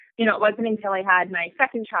it wasn't until I had my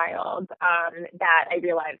second child that I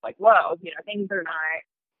realized, like, whoa, things are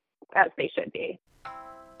not as they should be.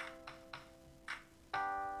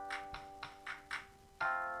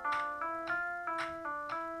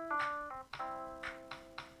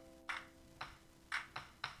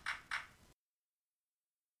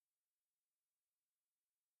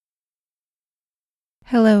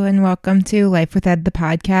 Hello and welcome to Life with Ed, the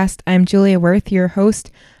podcast. I'm Julia Worth, your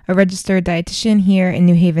host, a registered dietitian here in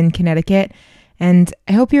New Haven, Connecticut. And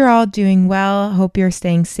I hope you're all doing well. I hope you're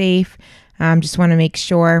staying safe. Just want to make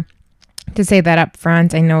sure to say that up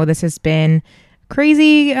front. I know this has been a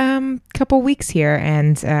crazy couple weeks here,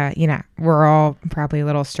 and we're all probably a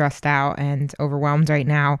little stressed out and overwhelmed right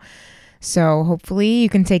now. So hopefully you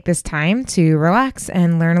can take this time to relax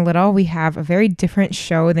and learn a little. We have a very different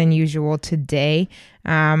show than usual today.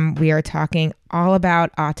 We are talking all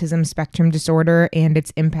about autism spectrum disorder and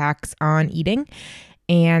its impacts on eating,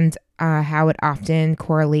 and how it often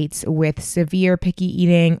correlates with severe picky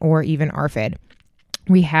eating or even ARFID.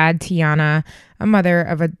 We had Tiana, a mother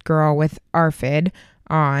of a girl with ARFID,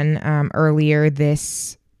 on earlier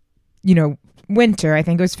this, winter. I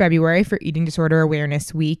think it was February, for Eating Disorder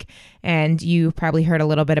Awareness Week. And you probably heard a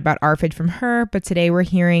little bit about ARFID from her, but today we're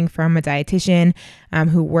hearing from a dietitian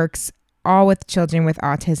who works all with children with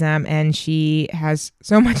autism, and she has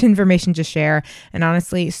so much information to share, and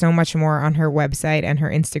honestly, so much more on her website and her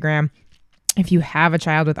Instagram. If you have a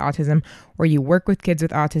child with autism, or you work with kids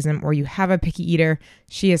with autism, or you have a picky eater,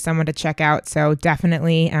 she is someone to check out. So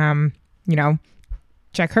definitely,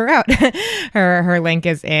 check her out. Her link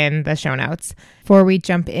is in the show notes. Before we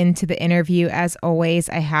jump into the interview, as always,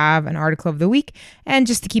 I have an article of the week. And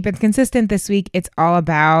just to keep it consistent this week, it's all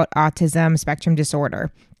about autism spectrum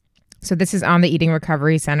disorder. So this is on the Eating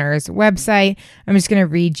Recovery Center's website. I'm just going to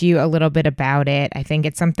read you a little bit about it. I think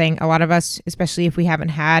it's something a lot of us, especially if we haven't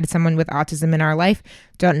had someone with autism in our life,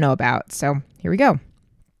 don't know about. So here we go.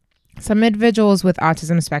 Some individuals with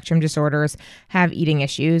autism spectrum disorders have eating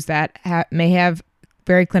issues that may have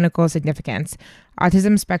very clinical significance.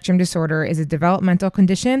 Autism spectrum disorder is a developmental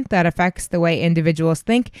condition that affects the way individuals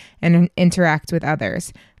think and interact with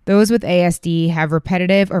others. Those with ASD have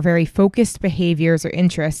repetitive or very focused behaviors or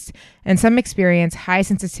interests, and some experience high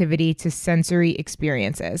sensitivity to sensory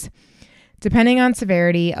experiences. Depending on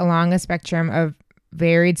severity, along a spectrum of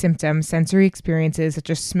varied symptoms, sensory experiences such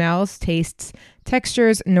as smells, tastes,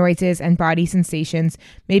 textures, noises, and body sensations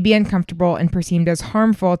may be uncomfortable and perceived as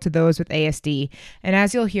harmful to those with ASD. And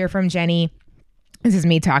as you'll hear from Jenny, this is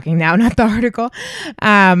me talking now, not the article.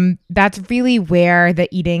 That's really where the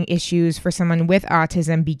eating issues for someone with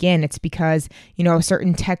autism begin. It's because,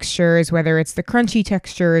 certain textures, whether it's the crunchy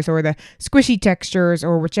textures or the squishy textures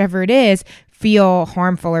or whichever it is, feel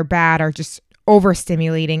harmful or bad or just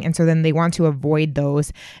overstimulating. And so then they want to avoid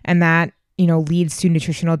those. And that, leads to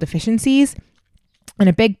nutritional deficiencies. And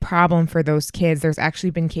a big problem for those kids, there's actually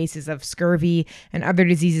been cases of scurvy and other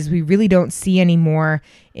diseases we really don't see anymore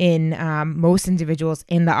in most individuals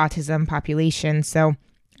in the autism population. So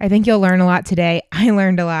I think you'll learn a lot today. I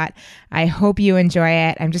learned a lot. I hope you enjoy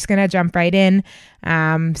it. I'm just going to jump right in.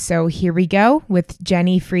 So here we go with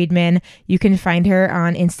Jenny Friedman. You can find her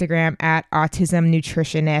on Instagram at Autism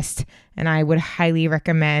Nutritionist, and I would highly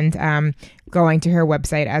recommend going to her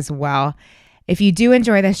website as well. If you do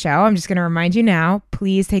enjoy this show, I'm just going to remind you now,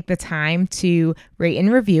 please take the time to rate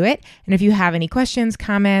and review it. And if you have any questions,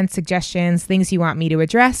 comments, suggestions, things you want me to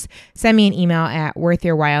address, send me an email at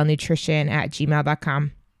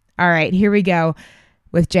worthyourwhilenutrition@gmail.com. All right, here we go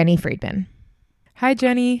with Jenny Friedman. Hi,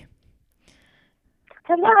 Jenny.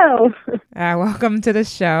 Hello. Welcome to the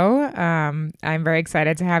show. I'm very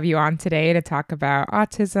excited to have you on today to talk about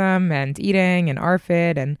autism and eating and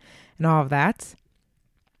ARFID and all of that.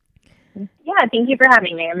 Yeah, thank you for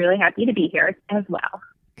having me. I'm really happy to be here as well.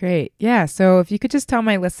 Great. Yeah. So if you could just tell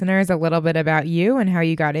my listeners a little bit about you and how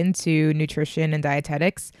you got into nutrition and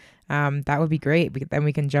dietetics, that would be great. Then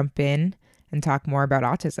we can jump in and talk more about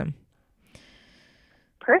autism.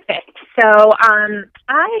 Perfect. So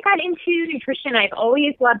I got into nutrition. I've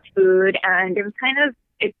always loved food, and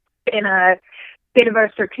it's been a bit of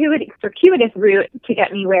a circuitous route to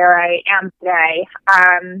get me where I am today.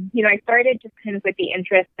 I started just kind of with the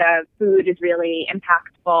interest of food is really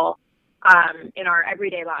impactful in our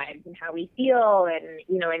everyday lives and how we feel and,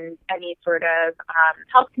 in any sort of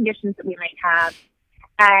health conditions that we might have.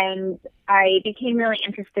 And I became really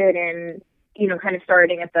interested in, kind of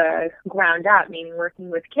starting at the ground up, meaning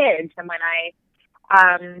working with kids. And when I,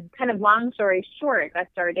 kind of long story short, I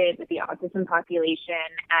started with the autism population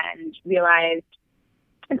and realized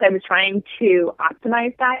as I was trying to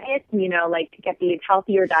optimize diets, to get these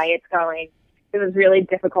healthier diets going, it was really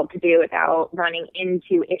difficult to do without running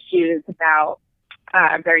into issues about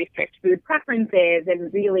very strict food preferences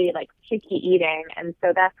and really like picky eating. And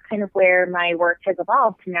so that's kind of where my work has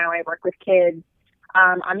evolved to now. I work with kids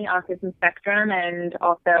on the autism spectrum and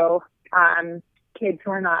also kids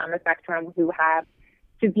who are not on the spectrum who have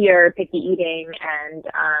severe picky eating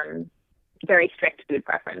and very strict food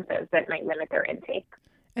preferences that might limit their intake.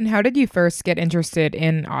 And how did you first get interested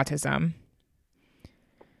in autism?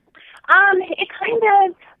 It kind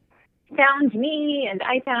of found me and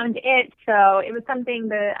I found it. So it was something,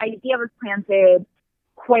 the idea was planted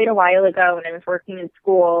quite a while ago when I was working in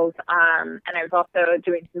schools. And I was also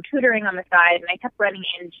doing some tutoring on the side, and I kept running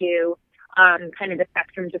into kind of the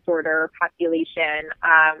spectrum disorder population.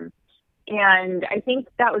 And I think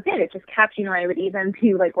that was it. It just kept, I would even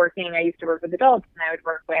be like working, I used to work with adults, and I would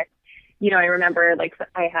work with, I remember like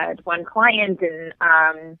I had one client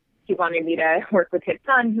and he wanted me to work with his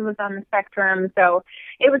son who was on the spectrum. So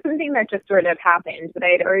it was something that just sort of happened, but I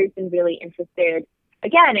had always been really interested,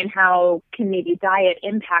 again, in how can maybe diet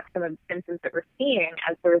impact some of the symptoms that we're seeing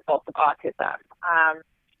as the result of autism.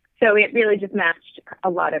 So it really just matched a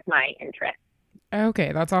lot of my interests.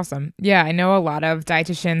 Okay, that's awesome. Yeah, I know a lot of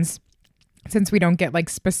dietitians, since we don't get like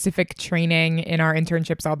specific training in our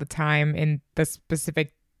internships all the time in the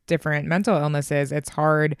specific different mental illnesses, it's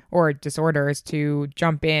hard, or disorders, to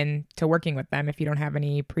jump in to working with them if you don't have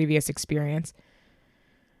any previous experience.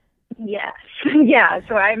 Yes. Yeah.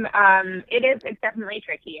 So it's definitely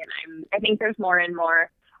tricky. And I think there's more and more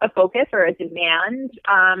a focus or a demand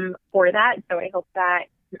for that. So I hope that,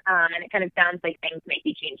 and it kind of sounds like things might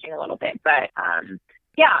be changing a little bit, but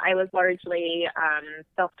yeah, I was largely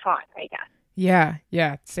self-taught, I guess.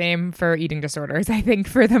 Yeah. Same for eating disorders, I think,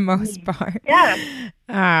 for the most part. Yeah,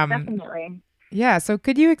 definitely. Yeah. So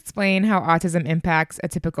could you explain how autism impacts a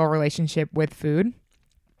typical relationship with food?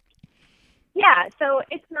 Yeah. So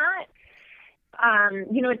it's not,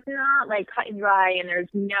 it's not like cut and dry, and there's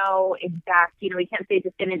no exact, we can't say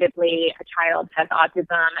definitively a child has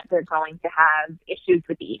autism, they're going to have issues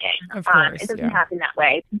with eating. Of course, it doesn't happen that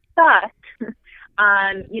way. But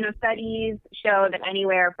studies show that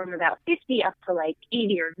anywhere from about 50 up to like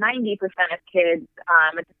 80 or 90% of kids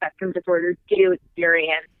with the spectrum disorders do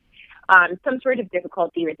experience some sort of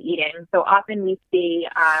difficulty with eating. So often we see,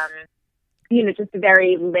 just a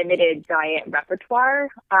very limited diet repertoire,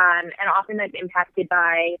 and often that's impacted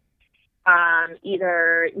by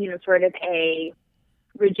either, sort of a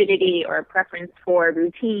rigidity or a preference for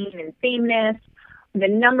routine and sameness. The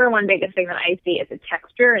number one biggest thing that I see is a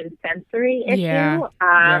texture and sensory issue.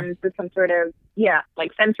 So some sort of,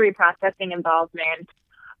 like sensory processing involvement.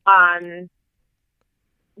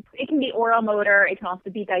 It can be oral motor. It can also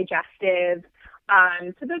be digestive.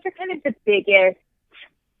 So those are kind of the biggest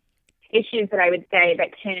issues that I would say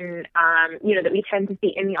that can, that we tend to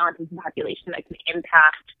see in the autism population that can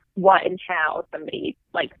impact what and how somebody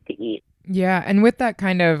likes to eat. Yeah. And with that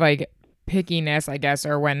kind of like pickiness, I guess,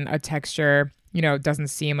 or when a texture, doesn't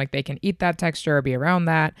seem like they can eat that texture or be around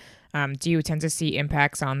that, do you tend to see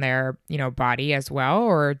impacts on their, body as well?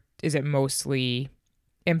 Or is it mostly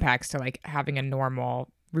impacts to like having a normal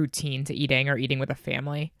routine to eating or eating with a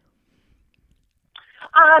family?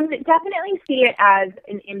 Definitely see it as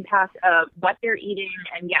an impact of what they're eating,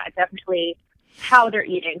 and definitely how they're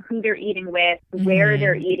eating, who they're eating with, where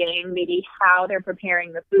they're eating, maybe how they're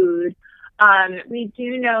preparing the food. We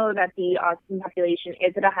do know that the autism population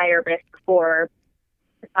is at a higher risk for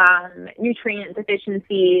nutrient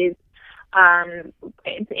deficiencies.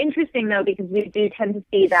 It's interesting, though, because we do tend to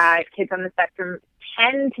see that kids on the spectrum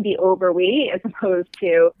tend to be overweight as opposed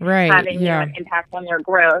to having an impact on their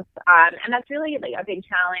growth. And that's really like a big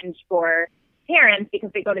challenge for parents, because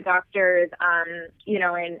they go to doctors, and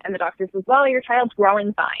the doctor says, well, your child's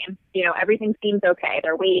growing fine. Everything seems okay.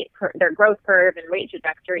 Their growth curve and weight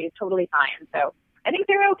trajectory is totally fine. So I think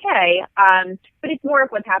they're okay. But it's more of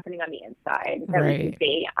what's happening on the inside that we can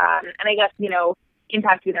see. And I guess,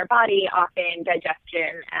 impact to their body, often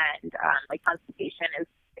digestion and like constipation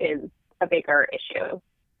is a bigger issue.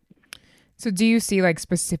 So do you see like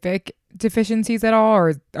specific deficiencies at all,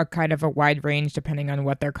 or a kind of a wide range depending on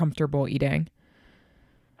what they're comfortable eating?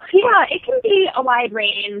 Yeah, it can be a wide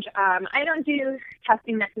range. I don't do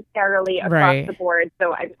testing necessarily across the board,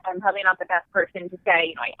 so I'm probably not the best person to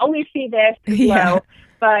say, I always see this low.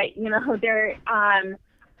 But, there,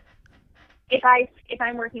 if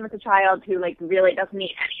I'm working with a child who like really doesn't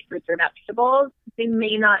eat any fruits or vegetables, they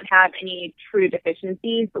may not have any true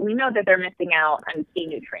deficiencies, but we know that they're missing out on key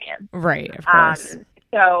nutrients. Right, of course.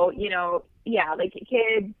 So, like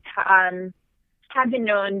kids have been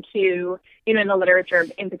known to, in the literature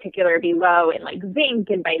in particular, be low in like zinc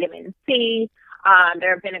and vitamin C.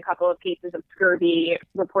 There have been a couple of cases of scurvy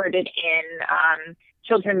reported in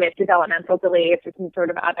children with developmental delays or some sort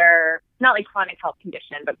of other, not like chronic health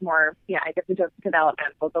condition, but more, I guess, a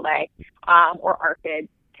developmental delay or ARFID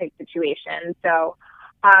type situation. So,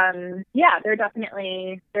 they're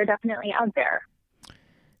definitely out there.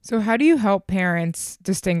 So how do you help parents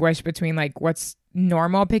distinguish between like what's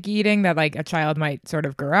normal picky eating that like a child might sort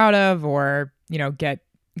of grow out of or,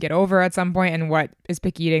 get over at some point, and what is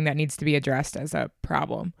picky eating that needs to be addressed as a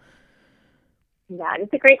problem? Yeah,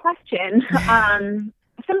 it's a great question.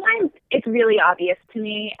 Sometimes it's really obvious to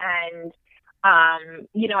me, and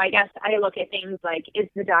I guess I look at things like, is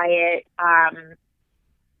the diet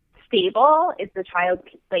stable? Is the child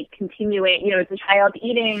continuing? Is the child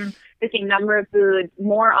eating the same number of foods?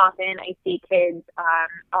 More often, I see kids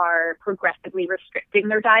are progressively restricting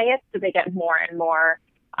their diets, so they get more and more,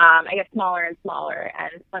 smaller and smaller,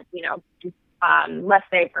 and less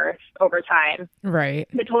diverse over time. Right.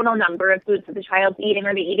 The total number of foods that the child's eating,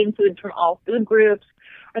 are they eating foods from all food groups?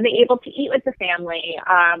 Are they able to eat with the family?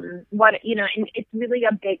 And it's really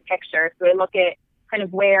a big picture. So I look at kind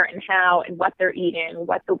of where and how and what they're eating,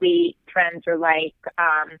 what the weight trends are like,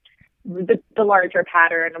 the larger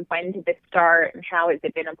pattern of when did this start and how has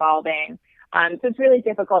it been evolving. So it's really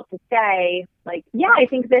difficult to say, I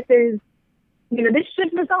think this is, this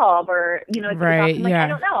should resolve, or, right, I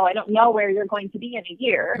don't know. I don't know where you're going to be in a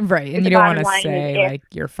year. Right, and you don't want to say,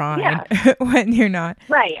 you're fine when you're not.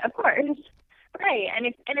 Right, of course. Right, and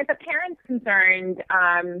if a parent's concerned,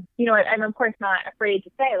 I'm of course not afraid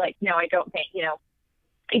to say, no, I don't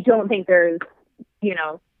think there's,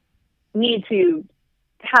 need to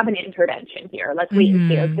have an intervention here. Let's wait and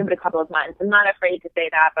see. Let's give it a couple of months. I'm not afraid to say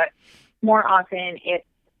that, but more often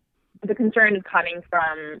the concern is coming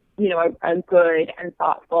from, a good and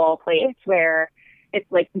thoughtful place where it's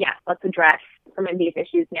let's address some of these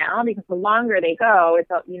issues now, because the longer they go, it's,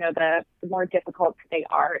 the more difficult they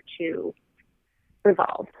are to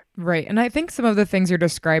resolve. Right. And I think some of the things you're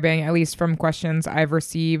describing, at least from questions I've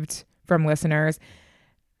received from listeners,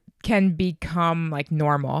 can become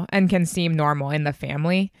normal and can seem normal in the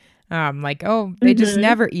family. They just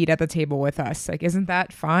never eat at the table with us. Isn't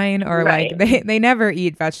that fine? Or right. they never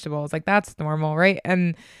eat vegetables. That's normal, right?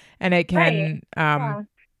 And it can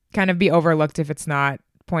kind of be overlooked if it's not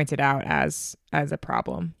pointed out as a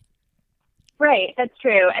problem. Right, that's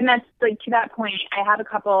true. And that's to that point, I have a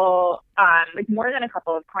couple, more than a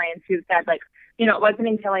couple of clients who said it wasn't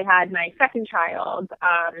until I had my second child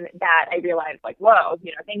that I realized whoa,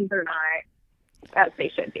 things are not as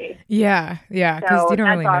they should be. Yeah, because you don't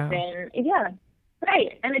really know. Yeah,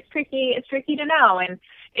 right. And it's tricky to know. And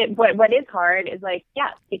what is hard is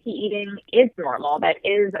picky eating is normal. That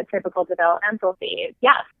is a typical developmental phase.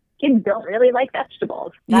 Yes, kids don't really like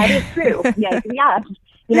vegetables. That is true. Yes.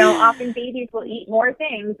 Often babies will eat more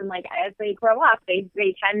things, and as they grow up, they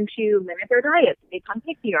tend to limit their diets, become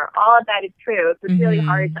pickier. All of that is true. So it's really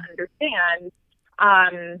hard to understand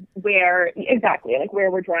where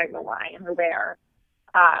we're drawing the line, or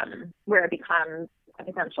where it becomes a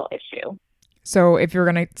potential issue. So if you're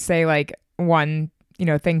going to say one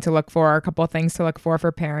thing to look for, a couple of things to look for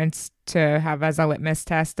parents to have as a litmus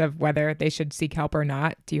test of whether they should seek help or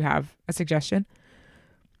not, do you have a suggestion?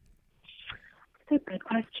 That's a good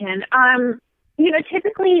question.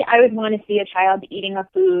 Typically I would want to see a child eating a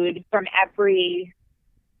food from every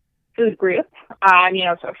food group.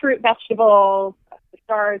 So fruit, vegetables,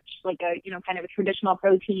 starch, kind of a traditional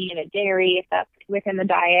protein, a dairy, if that's within the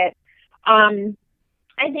diet.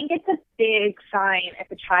 I think it's a big sign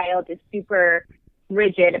if a child is super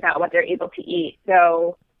rigid about what they're able to eat.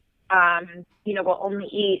 So, we'll only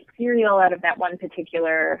eat cereal out of that one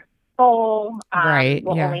particular bowl. Right.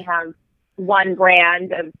 We'll only have one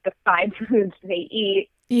brand of the 5 foods they eat.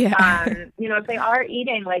 Yeah. If they are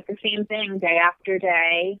eating the same thing day after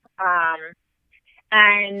day,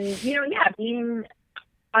 and being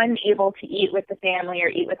unable to eat with the family or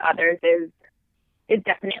eat with others is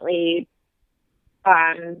definitely,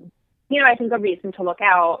 I think a reason to look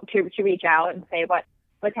out, to reach out and say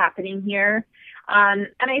what's happening here. And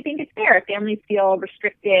I think it's fair. Families feel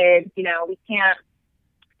restricted. We can't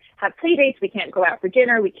have play dates. We can't go out for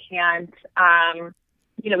dinner. We can't,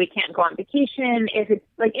 we can't go on vacation if it's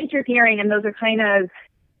interfering. And those are kind of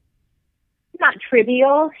not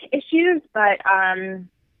trivial issues, but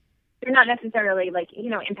they're not necessarily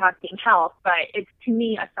impacting health. But it's, to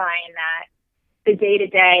me, a sign that the day to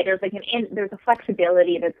day there's a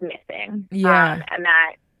flexibility that's missing. Yeah, and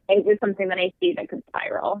that is something that I see that could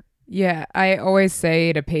spiral. Yeah, I always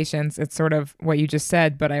say to patients, it's sort of what you just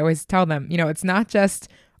said, but I always tell them, it's not just,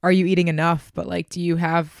 are you eating enough, but do you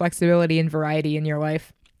have flexibility and variety in your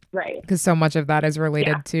life? Right. because so much of that is related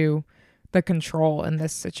Yeah. to the control in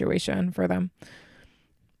this situation for them.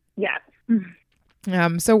 Yeah.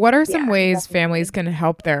 So what are some Yeah, ways definitely. families can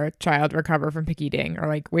help their child recover from picky eating, or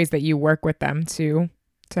like ways that you work with them to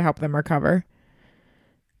help them recover?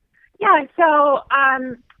 Yeah. So I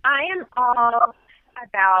am all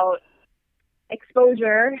about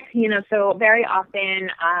exposure, so very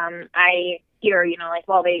often I hear, like,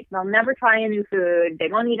 well, they'll never try a new food, they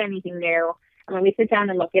won't eat anything new. And when we sit down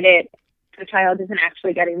and look at it, the child isn't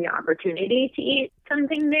actually getting the opportunity to eat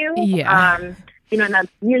something new. Yeah. And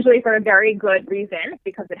that's usually for a very good reason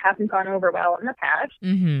because it hasn't gone over well in the past.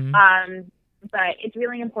 Mm-hmm. But it's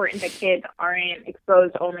really important that kids aren't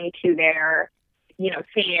exposed only to their,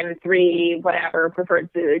 same three, whatever preferred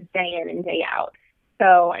foods day in and day out.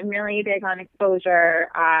 So I'm really big on exposure,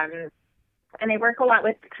 and I work a lot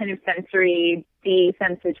with kind of sensory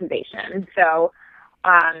desensitization. So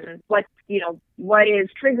what is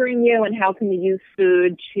triggering you, and how can you use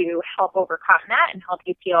food to help overcome that and help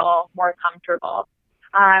you feel more comfortable?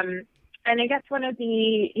 And I guess one of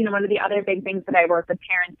the other big things that I work with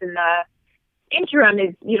parents in the interim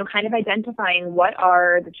is, kind of identifying what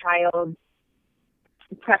are the child's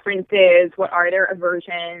preferences, what are their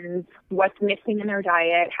aversions, what's missing in their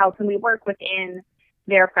diet, how can we work within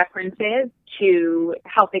their preferences to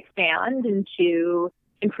help expand and to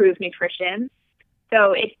improve nutrition.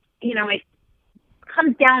 So it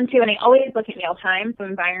comes down to, and I always look at meal time, so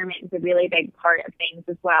environment is a really big part of things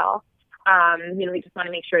as well. We just want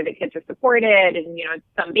to make sure that kids are supported, and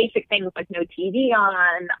some basic things like no TV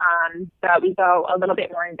on, but we go a little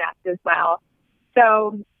bit more in depth as well.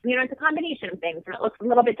 So, it's a combination of things, and it looks a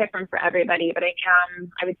little bit different for everybody, but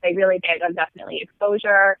I would say really big on definitely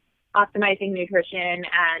exposure, optimizing nutrition,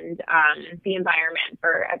 and the environment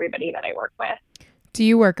for everybody that I work with. Do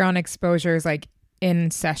you work on exposures like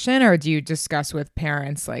in session, or do you discuss with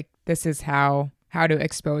parents like this is how to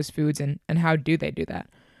expose foods, and how do they do that?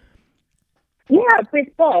 Yeah, with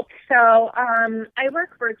both. So I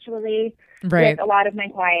work virtually Right. with a lot of my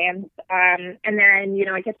clients. And then,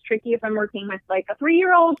 it gets tricky if I'm working with like a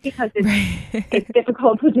 3-year-old because it's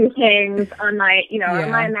difficult to do things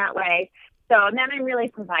online that way. So then I'm really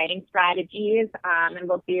providing strategies, and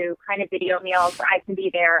we'll do kind of video meals where I can be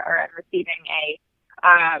there, or I'm receiving a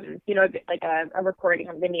recording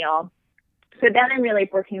of the meal. So then I'm really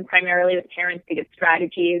working primarily with parents to get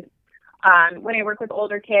strategies. When I work with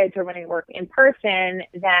older kids, or when I work in person,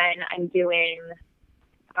 then I'm doing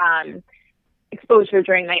exposure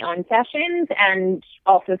during my own sessions, and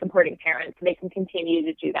also supporting parents so they can continue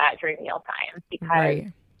to do that during meal time, because Right.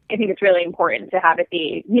 I think it's really important to have it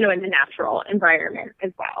be, in the natural environment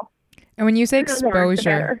as well. And when you say The more, the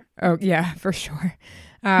exposure, better. oh yeah, for sure.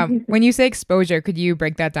 When you say exposure, could you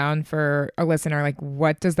break that down for a listener? Like,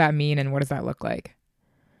 what does that mean, and what does that look like?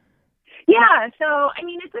 Yeah, so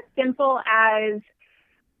it's as simple as,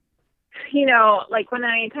 like when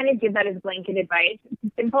I kind of give that as blanket advice, it's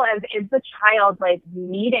as simple as, is the child like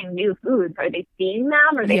needing new foods? Are they seeing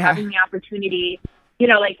them? Are they having the opportunity?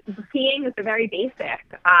 Like seeing is a very basic,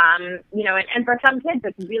 and for some kids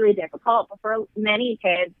it's really difficult, but for many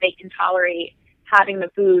kids they can tolerate having the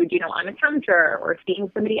food, on a counter, or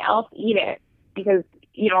seeing somebody else eat it, because,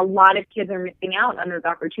 a lot of kids are missing out on those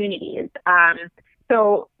opportunities.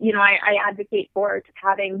 So, I advocate for just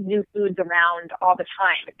having new foods around all the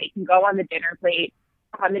time. If they can go on the dinner plate,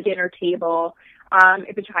 on the dinner table,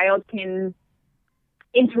 if a child can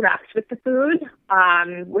interact with the food,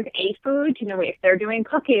 with a food, if they're doing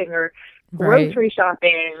cooking or grocery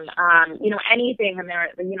shopping, anything. And I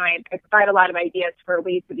provide a lot of ideas for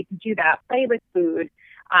ways that we can do that, play with food.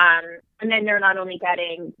 And then they're not only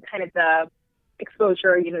getting kind of the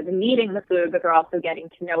exposure, the meeting the food, but they're also getting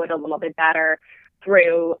to know it a little bit better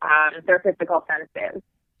through their physical senses.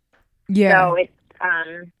 Yeah. So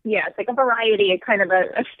it's like a variety, kind of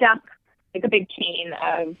a step, like a big chain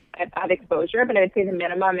of exposure. But I would say the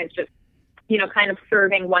minimum is just, kind of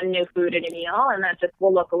serving one new food at a meal, and that just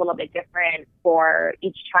will look a little bit different for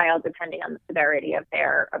each child depending on the severity of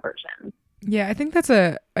their aversion. Yeah, I think that's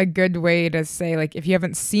a good way to say, like, if you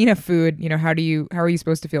haven't seen a food, how are you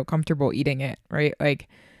supposed to feel comfortable eating it, right? Like,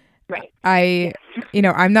 right.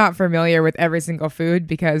 I'm not familiar with every single food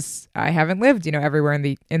because I haven't lived, everywhere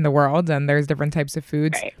in the world, and there's different types of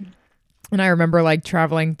foods. Right. And I remember like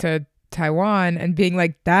traveling to Taiwan and being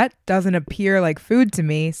like, that doesn't appear like food to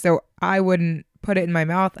me, so I wouldn't put it in my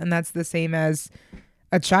mouth. And that's the same as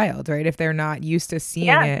a child, right? If they're not used to seeing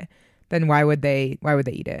it, then why would they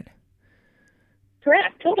eat it?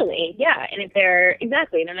 Correct. Totally. Yeah. And if they're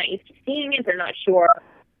not used to seeing it, they're not sure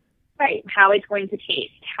right, how it's going to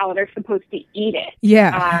taste, how they're supposed to eat it.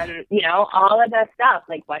 Yeah. All of that stuff,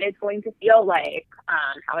 like what it's going to feel like,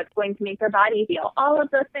 how it's going to make their body feel. All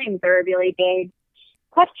of those things are a really big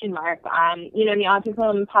question mark. In the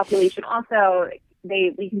autism population also,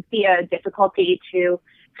 we can see a difficulty to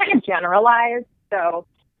kind of generalize. So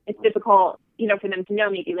it's difficult, for them to know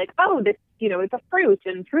maybe like, oh, this, is a fruit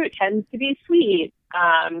and fruit tends to be sweet,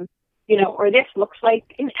 or this looks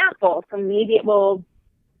like an apple. So maybe it will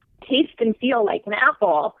taste and feel like an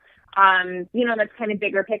apple. That's kind of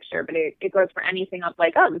bigger picture, but it goes for anything up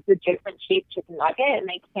like, oh, this is a different shaped chicken nugget, and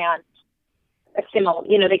they can't assimilate,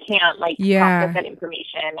 they can't process that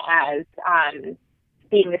information as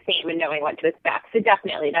being the same and knowing what to expect. So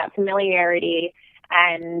definitely that familiarity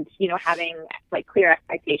and, having clear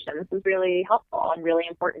expectations is really helpful and really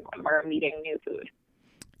important when we're meeting new food.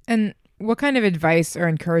 And what kind of advice or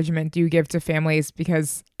encouragement do you give to families?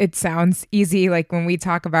 Because it sounds easy, like when we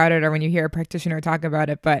talk about it or when you hear a practitioner talk about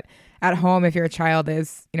it, but at home, if your child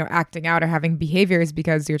is, acting out or having behaviors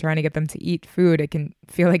because you're trying to get them to eat food, it can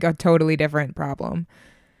feel like a totally different problem.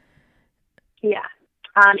 Yeah.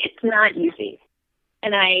 It's not easy.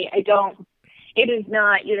 And it is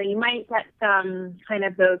not, you might get some kind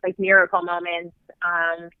of those miracle moments,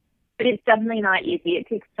 but it's definitely not easy. It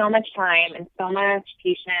takes so much time and so much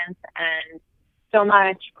patience and so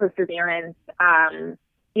much perseverance, and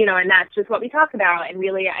that's just what we talk about. And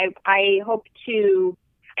really, I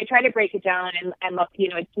try to break it down and look,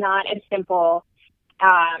 it's not as simple,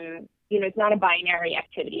 it's not a binary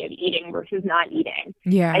activity of eating versus not eating.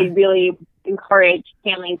 Yeah. I really encourage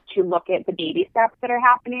families to look at the baby steps that are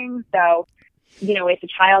happening. So, if a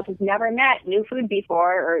child has never met new food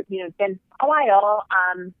before or, it's been a while,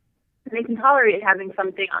 they can tolerate having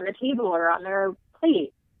something on the table or on their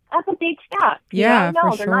plate. That's a big step. Yeah,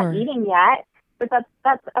 no, for they're sure. not eating yet, but that's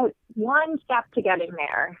one step to getting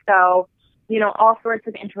there. So, all sorts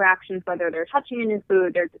of interactions, whether they're touching a new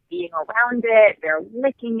food, they're just being around it, they're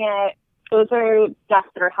licking it. Those are steps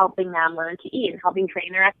that are helping them learn to eat and helping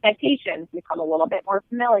train their expectations, become a little bit more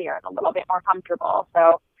familiar and a little bit more comfortable.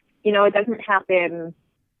 So, it doesn't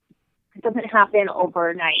happen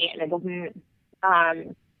overnight, and it doesn't,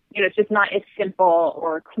 it's just not as simple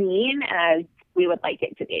or clean as we would like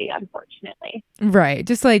it to be, unfortunately. Right.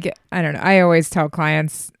 Just I don't know, I always tell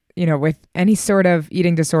clients, with any sort of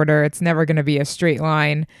eating disorder, it's never going to be a straight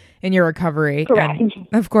line in your recovery. Correct. And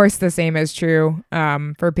of course, the same is true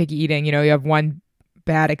for picky eating. You have one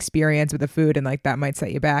bad experience with the food and that might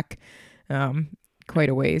set you back quite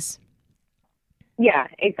a ways. Yeah,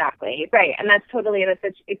 exactly. Right. And exactly.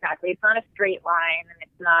 It's not a straight line, and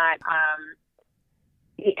it's not,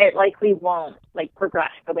 it likely won't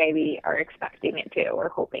progress the way we are expecting it to or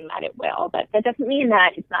hoping that it will. But that doesn't mean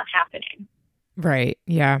that it's not happening. Right.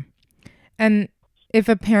 Yeah. And if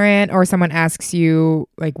a parent or someone asks you,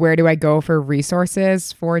 where do I go for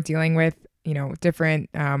resources for dealing with,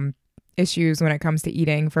 different issues when it comes to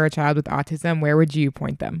eating for a child with autism, where would you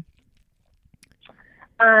point them?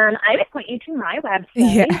 I would point you to my website.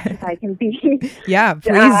 Yeah. If I can be yeah,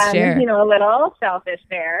 please share. A little selfish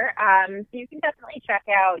there. So you can definitely check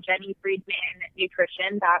out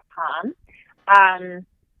JennyFriedmanNutrition.com. And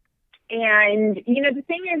the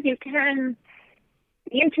thing is, the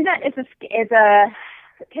internet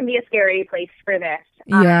can be a scary place for this.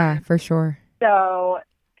 Yeah, for sure. So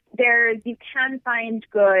you can find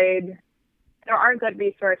there are good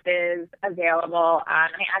resources available. I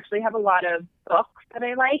actually have a lot of books that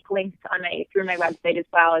I like linked through my website as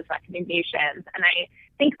well as recommendations. And I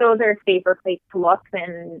think those are a safer place to look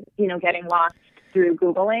than, getting lost through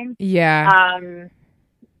Googling. Yeah.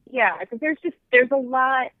 Yeah, because there's a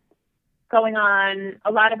lot going on,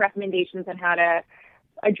 a lot of recommendations on how to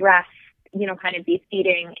address, kind of these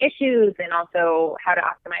feeding issues and also how to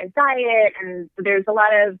optimize diet. And there's a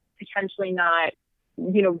lot of potentially not,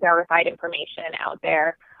 verified information out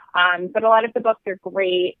there. But a lot of the books are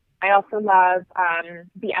great. I also love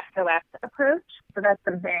the SOS approach. So that's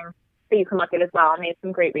something that you can look at as well. And they have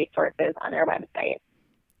some great resources on their website.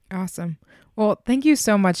 Awesome. Well, thank you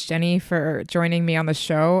so much, Jenny, for joining me on the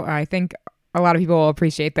show. I think a lot of people will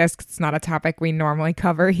appreciate this because it's not a topic we normally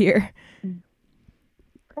cover here.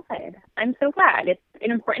 Good. I'm so glad. It's an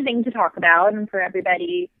important thing to talk about and for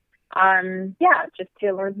everybody, just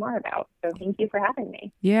to learn more about. So thank you for having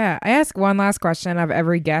me. Yeah. I ask one last question of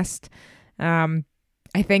every guest. I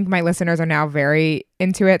think my listeners are now very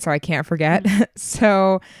into it, so I can't forget.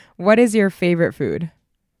 So what is your favorite food?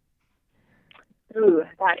 Ooh,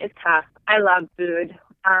 that is tough. I love food.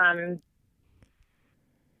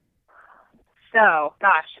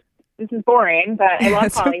 This is boring, but I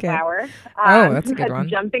love cauliflower. Okay. That's a good one.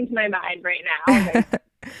 Jumping to my mind right now.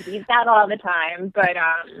 eat that all the time. But,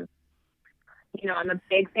 I'm a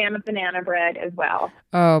big fan of banana bread as well.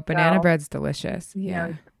 Oh, banana bread's delicious.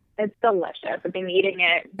 Yeah. It's delicious. I've been eating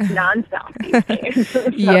it nonstop these days. So.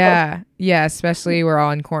 Yeah. Especially we're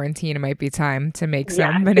all in quarantine. It might be time to make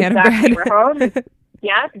some banana bread. We're home.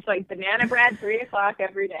 Yeah, it's like banana bread, 3:00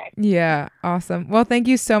 every day. Yeah. Awesome. Well, thank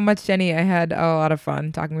you so much, Jenny. I had a lot of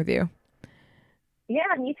fun talking with you. Yeah,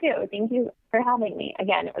 me too. Thank you for having me.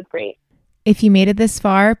 Again, it was great. If you made it this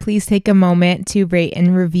far, please take a moment to rate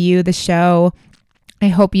and review the show. I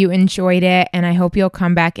hope you enjoyed it, and I hope you'll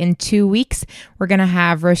come back in 2 weeks. We're going to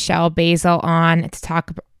have Rochelle Basil on to talk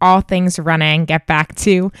all things running, get back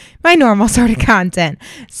to my normal sort of content.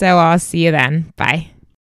 So I'll see you then. Bye.